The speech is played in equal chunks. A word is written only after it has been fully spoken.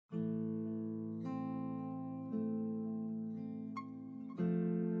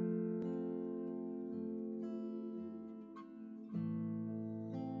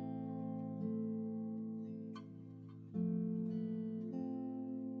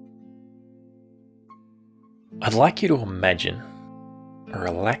I'd like you to imagine a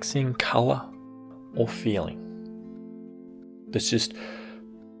relaxing colour or feeling that's just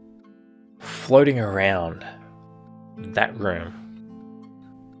floating around that room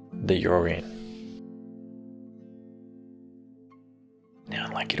that you're in. Now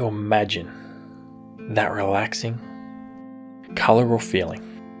I'd like you to imagine that relaxing colour or feeling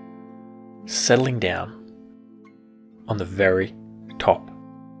settling down on the very top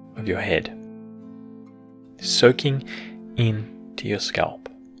of your head, soaking into your scalp,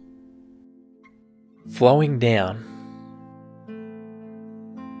 flowing down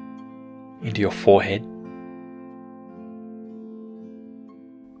into your forehead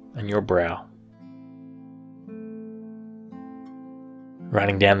and your brow,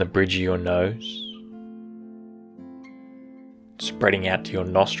 running down the bridge of your nose, spreading out to your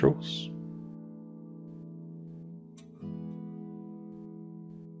nostrils,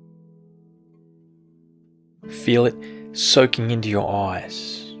 feel it soaking into your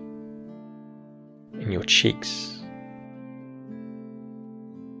eyes and your cheeks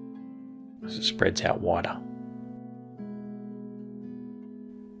as it spreads out wider,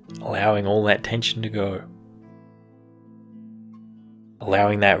 allowing all that tension to go,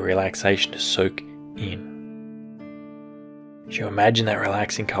 allowing that relaxation to soak in. As you imagine that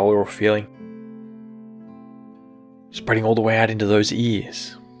relaxing colour or feeling spreading all the way out into those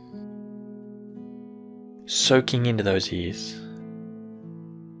ears, soaking into those ears,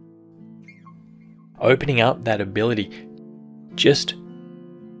 opening up that ability just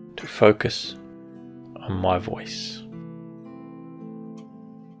to focus on my voice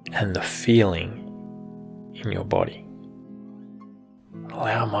and the feeling in your body.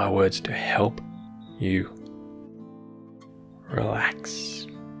 Allow my words to help you relax.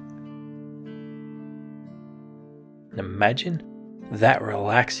 And imagine that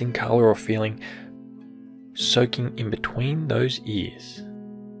relaxing colour or feeling soaking in between those ears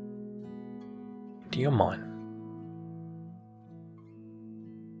into your mind,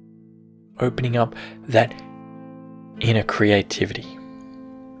 opening up that inner creativity,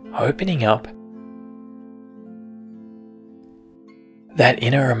 opening up that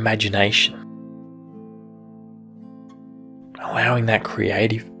inner imagination, allowing that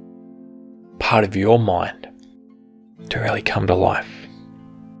creative part of your mind to really come to life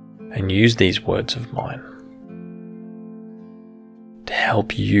and use these words of mine to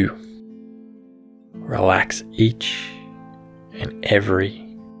help you relax each and every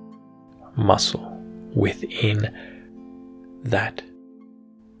muscle within that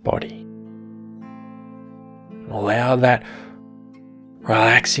body. Allow that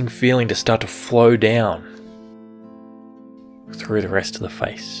relaxing feeling to start to flow down through the rest of the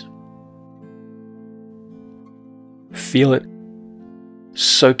face. Feel it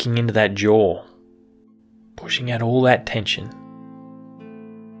soaking into that jaw, pushing out all that tension,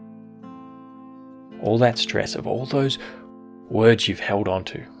 all that stress of all those words you've held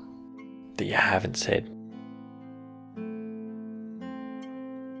onto that you haven't said.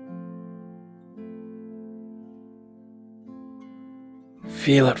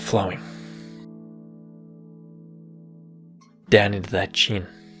 Feel it flowing down into that chin,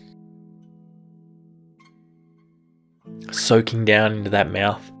 soaking down into that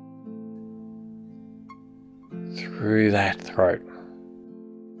mouth, through that throat,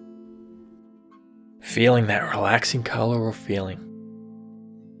 feeling that relaxing colour or feeling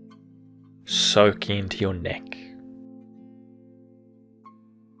soak into your neck,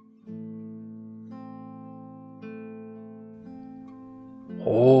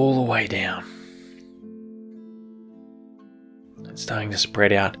 all the way down, and starting to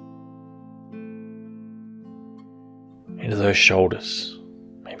spread out into those shoulders.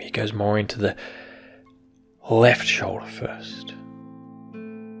 Maybe it goes more into the left shoulder first.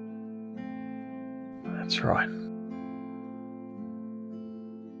 That's right.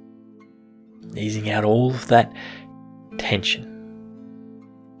 Easing out all of that tension,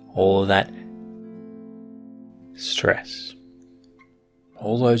 all of that stress,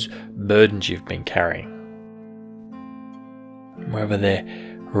 all those burdens you've been carrying, whether they're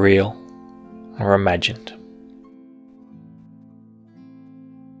real or imagined.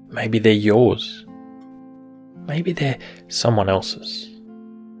 Maybe they're yours. Maybe they're someone else's.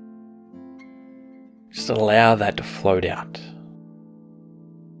 Just allow that to float out.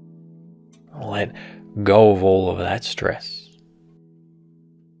 Let go of all of that stress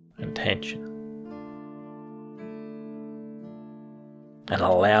and tension. And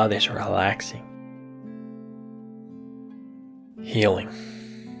allow this relaxing, healing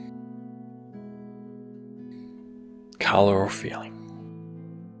colour or feeling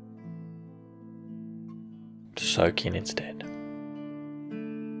to soak in instead.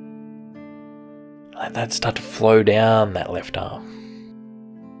 Let that start to flow down that left arm,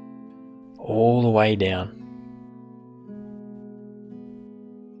 all the way down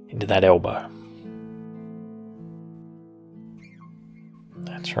into that elbow.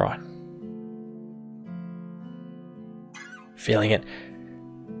 That's right. Feeling it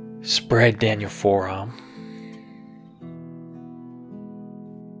spread down your forearm.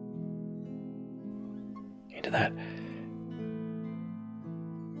 Into that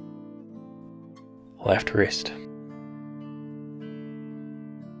left wrist.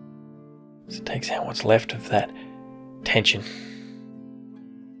 So it takes out what's left of that tension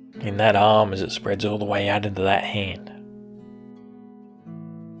in that arm as it spreads all the way out into that hand.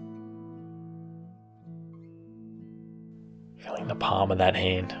 Feeling the palm of that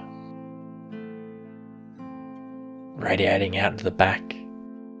hand radiating out into the back,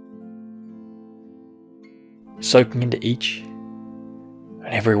 soaking into each and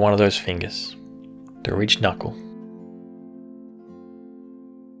every one of those fingers, through each knuckle,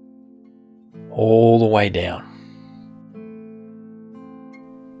 all the way down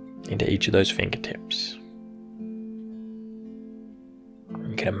into each of those fingertips.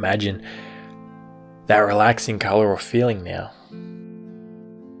 You can imagine that relaxing colour or feeling now,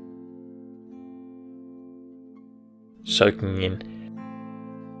 soaking in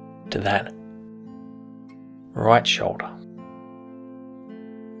to that right shoulder,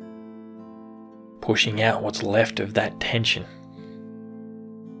 pushing out what's left of that tension,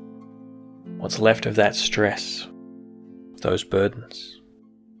 what's left of that stress, those burdens,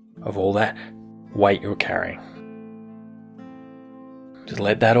 of all that weight you're carrying. Just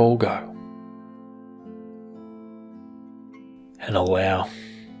let that all go and allow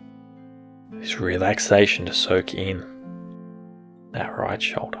this relaxation to soak in that right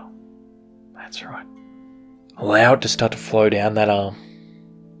shoulder. That's right. Allow it to start to flow down that arm,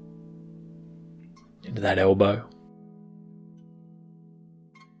 into that elbow,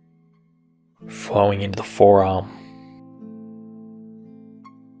 flowing into the forearm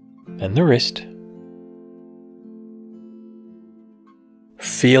and the wrist.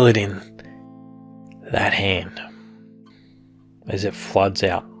 Feel it in that hand as it floods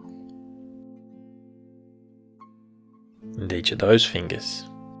out into each of those fingers,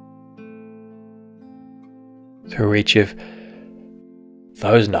 through each of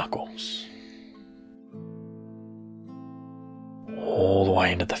those knuckles, all the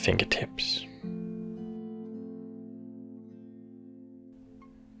way into the fingertips.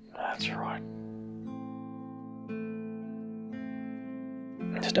 That's right.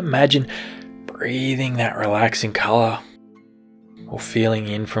 Just imagine breathing that relaxing colour or feeling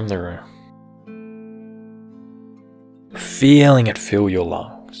in from the room. Feeling it fill your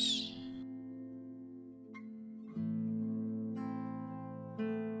lungs.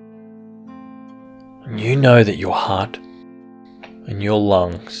 And you know that your heart and your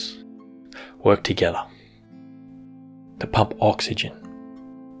lungs work together to pump oxygen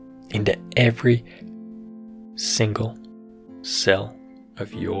into every single cell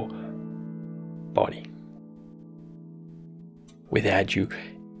of your body without you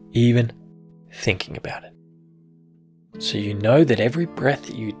even thinking about it. So you know that every breath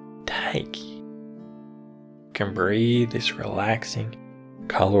that you take can breathe this relaxing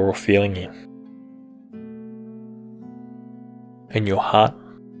colour or feeling in. And your heart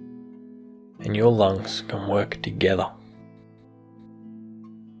and your lungs can work together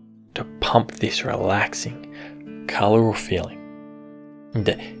to pump this relaxing colour or feeling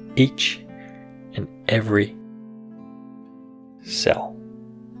into each and every cell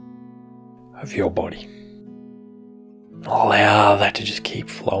of your body. Allow that to just keep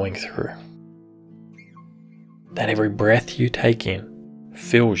flowing through. That every breath you take in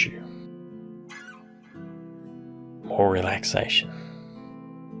fills you more relaxation.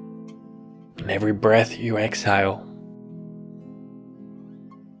 And every breath you exhale,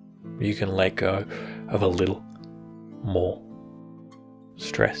 you can let go of a little more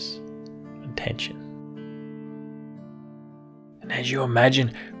stress and tension. And as you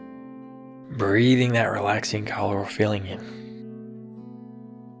imagine breathing that relaxing colour or feeling in,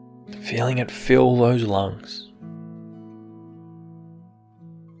 feeling it fill those lungs,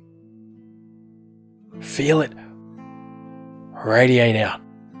 feel it radiate out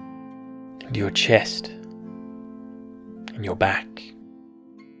into your chest and your back.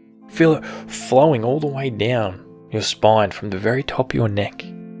 Feel it flowing all the way down your spine from the very top of your neck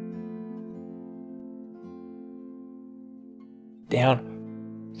down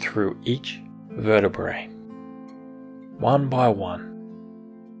through each vertebrae, one by one,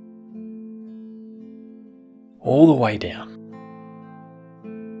 all the way down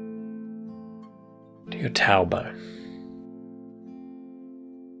to your tailbone.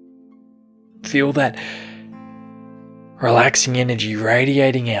 Feel that relaxing energy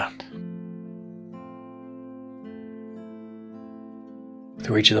radiating out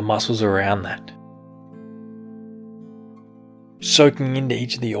through each of the muscles around that, soaking into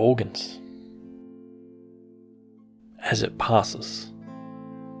each of the organs as it passes.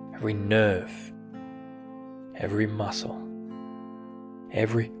 Every nerve, every muscle,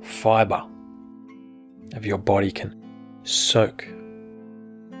 every fibre of your body can soak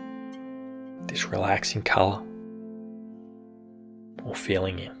this relaxing colour or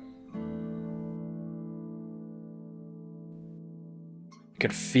feeling in. You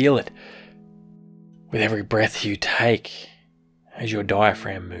can feel it with every breath you take as your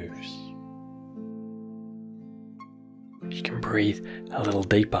diaphragm moves. You can breathe a little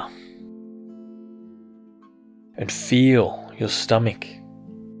deeper and feel your stomach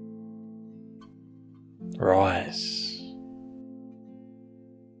rise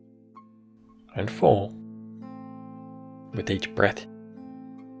and fall with each breath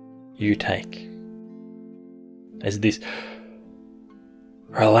you take, as this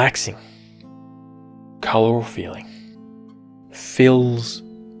relaxing colourful feeling fills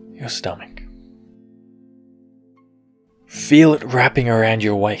your stomach. Feel it wrapping around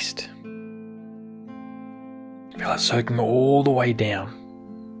your waist. Feel it soaking all the way down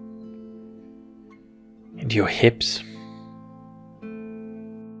into your hips,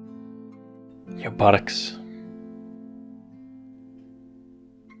 your buttocks.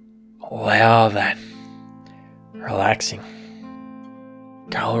 Allow that relaxing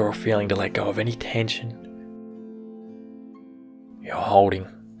colourful feeling to let go of any tension you're holding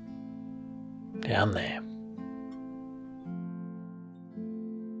down there.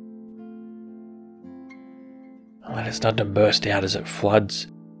 And let it start to burst out as it floods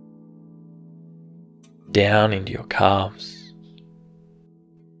down into your calves.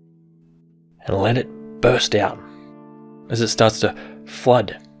 And let it burst out as it starts to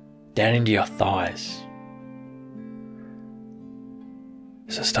flood down into your thighs.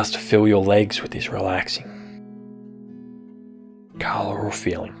 As it starts to fill your legs with this relaxing colourful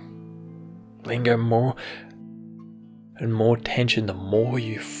feeling. Letting go more and more tension the more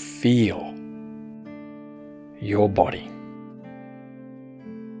you feel your body.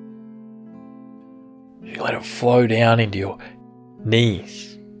 You let it flow down into your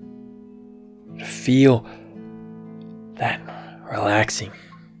knees. Feel that relaxing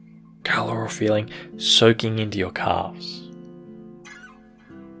colourful feeling soaking into your calves,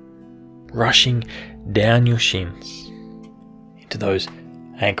 rushing down your shins into those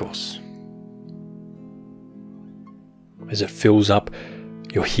ankles as it fills up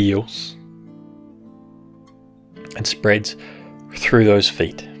your heels and spreads through those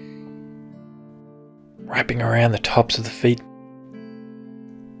feet, wrapping around the tops of the feet,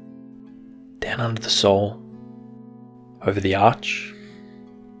 down under the sole, over the arch,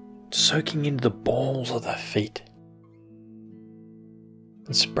 soaking into the balls of the feet,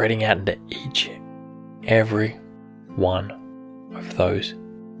 and spreading out into every one of those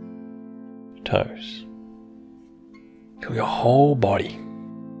toes, till your whole body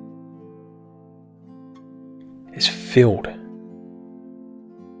is filled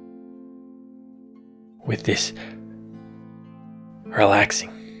with this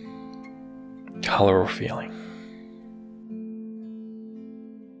relaxing colourful feeling.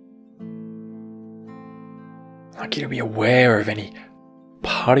 I'd like you to be aware of any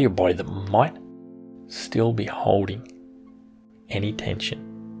part of your body that might still be holding any tension,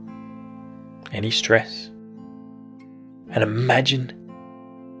 any stress, and imagine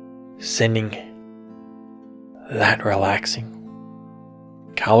sending that relaxing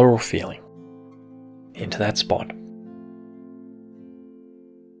colourful feeling into that spot, and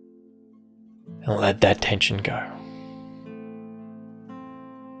let that tension go.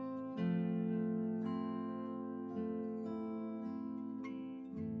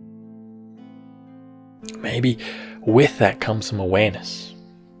 Maybe with that comes some awareness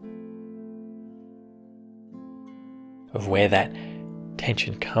of where that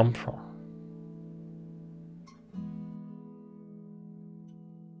tension comes from.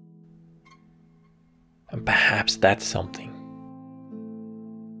 And perhaps that's something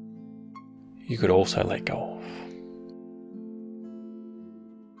you could also let go of.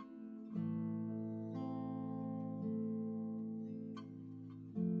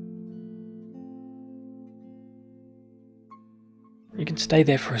 You can stay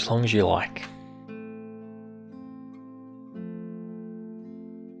there for as long as you like.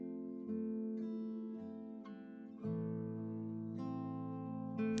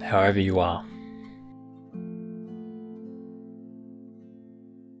 however you are.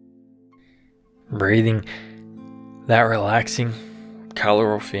 Breathing that relaxing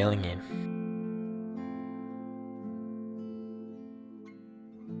colour or feeling in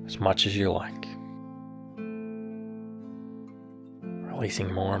as much as you like.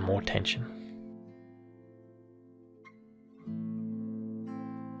 Releasing more and more tension.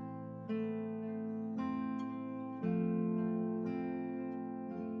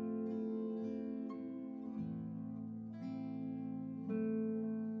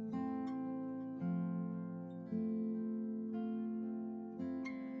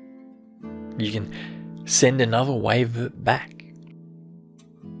 You can send another wave of it back.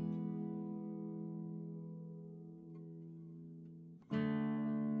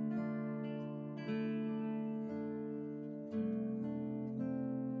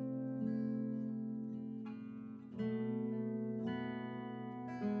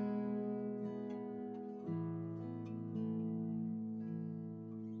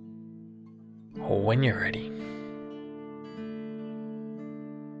 Or when you're ready,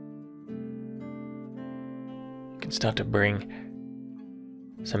 you can start to bring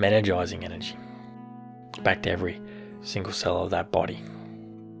some energizing energy back to every single cell of that body.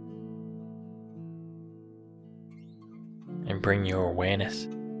 And bring your awareness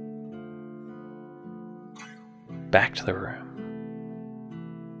back to the room.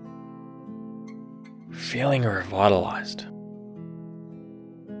 Feeling revitalized.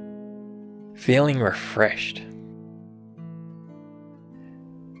 Feeling refreshed.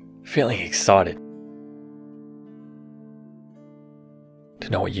 Feeling excited to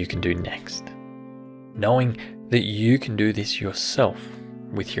know what you can do next. Knowing that you can do this yourself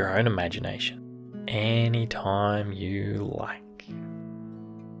with your own imagination anytime you like.